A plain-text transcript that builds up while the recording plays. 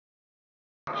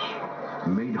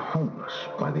made homeless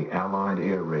by the Allied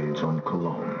air raids on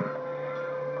Cologne.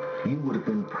 You would have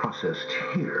been processed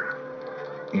here,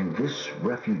 in this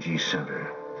refugee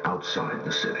center outside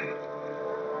the city.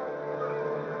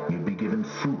 You'd be given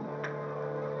food,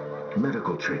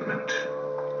 medical treatment,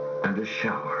 and a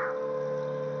shower.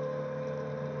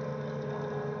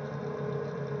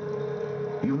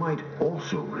 You might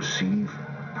also receive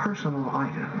personal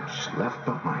items left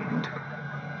behind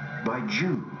by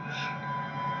Jews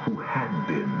who had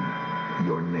been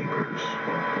your neighbors.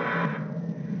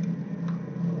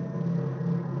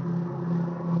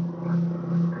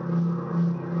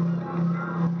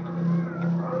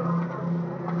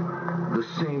 The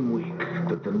same week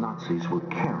that the Nazis were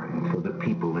caring for the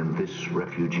people in this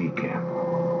refugee camp,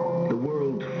 the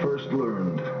world first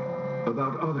learned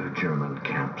about other German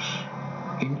camps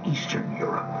in Eastern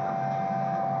Europe.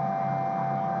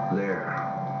 There,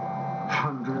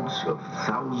 hundreds of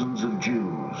thousands of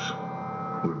Jews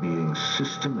were being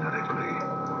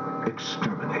systematically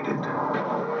exterminated.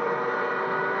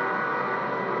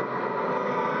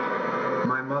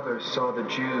 My mother saw the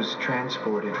Jews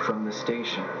transported from the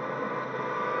station.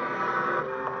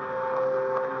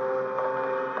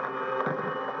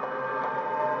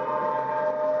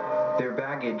 Their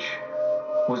baggage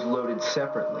was loaded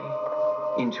separately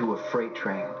into a freight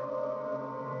train.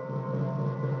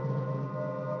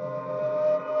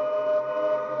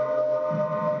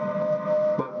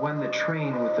 But when the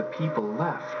train with the people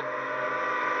left,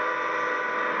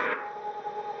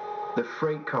 the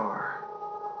freight car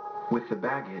with the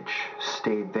baggage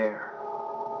stayed there.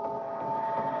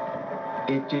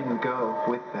 It didn't go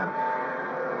with them.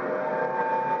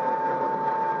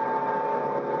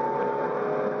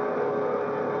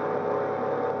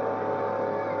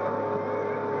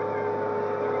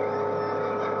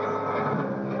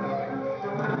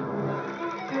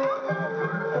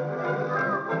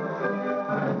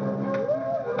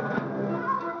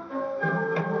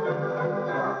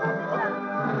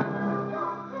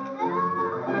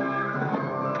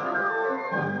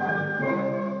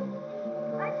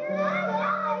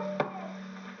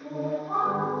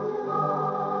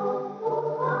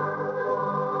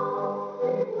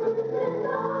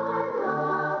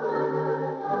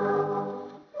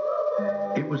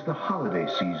 It was the holiday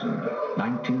season,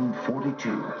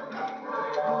 1942.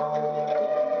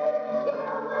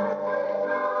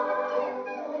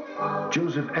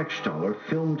 Joseph Eckstaller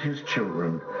filmed his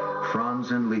children,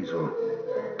 Franz and Liesel,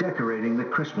 decorating the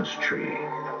Christmas tree.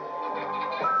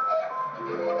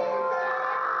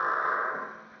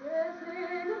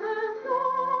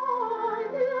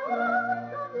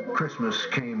 Christmas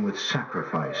came with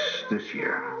sacrifice this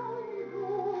year.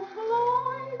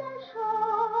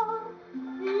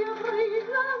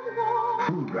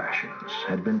 Food rations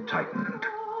had been tightened.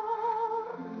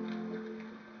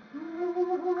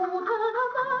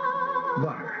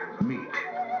 Butter, meat,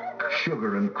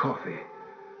 sugar, and coffee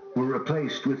were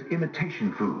replaced with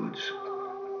imitation foods.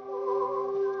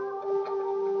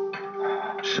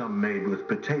 Some made with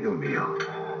potato meal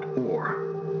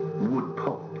or wood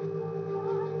pulp.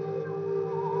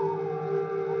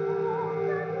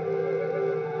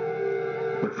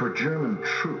 But for German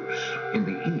troops in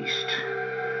the East,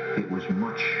 it was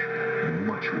much,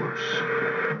 much worse.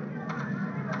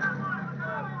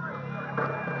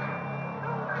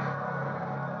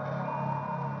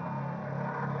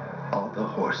 All the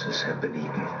horses have been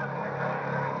eaten.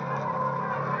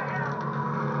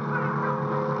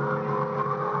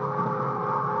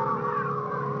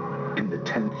 In the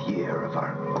 10th year of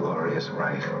our glorious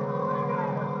Reich,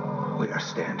 we are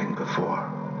standing before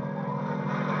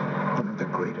one of the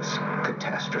greatest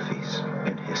catastrophes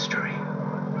in history.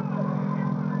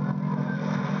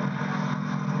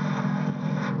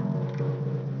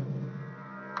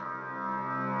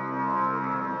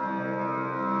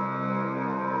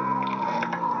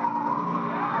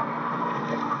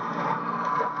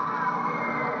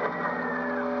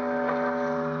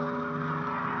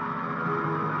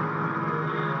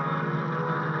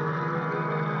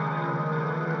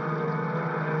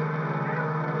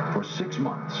 For 6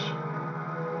 months,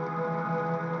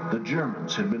 the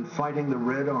Germans had been fighting the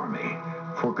Red Army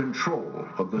for control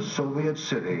of the Soviet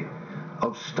city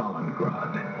of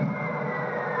Stalingrad.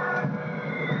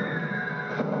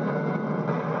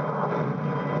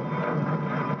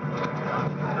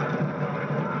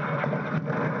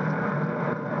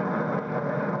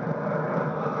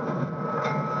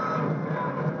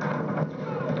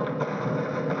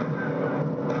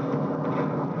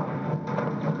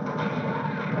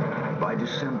 By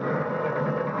December,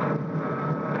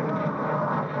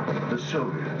 the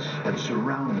Soviets had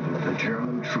surrounded the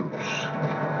German troops.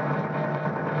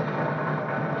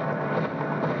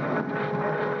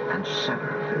 and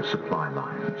sever their supply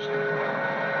lines.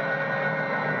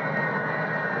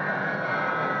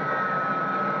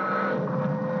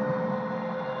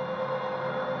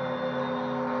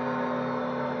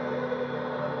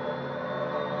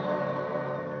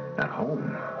 At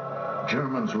home,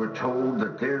 Germans were told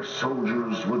that their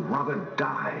soldiers would rather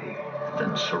die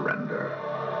than surrender.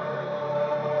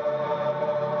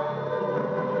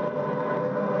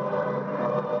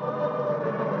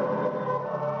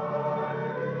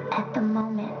 At the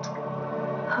moment,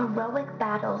 heroic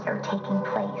battles are taking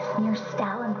place near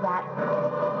Stalingrad.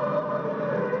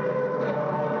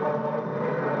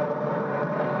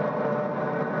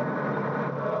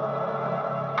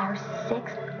 Our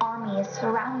 6th Army is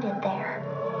surrounded there.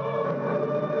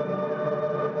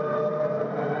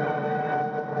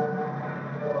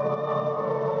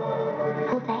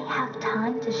 Will they have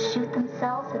time to shoot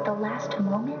themselves at the last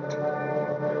moment?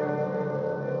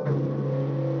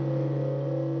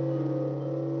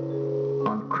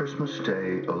 On Christmas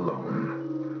Day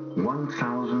alone,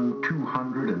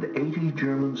 1,280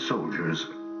 German soldiers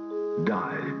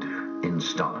died in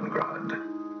Stalingrad.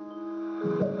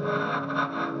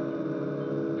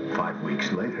 5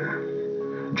 weeks later,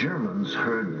 Germans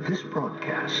heard this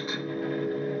broadcast.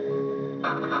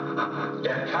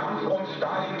 Der Kampf um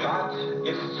Stalingrad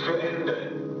ist zu Ende.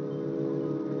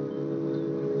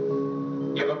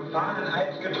 Ihrem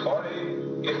Fahneneid getreu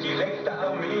ist die 6.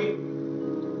 Armee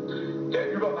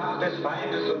der Übermacht des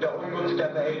Feindes und der Ungunst der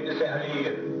Verhältnisse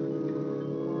erlegen.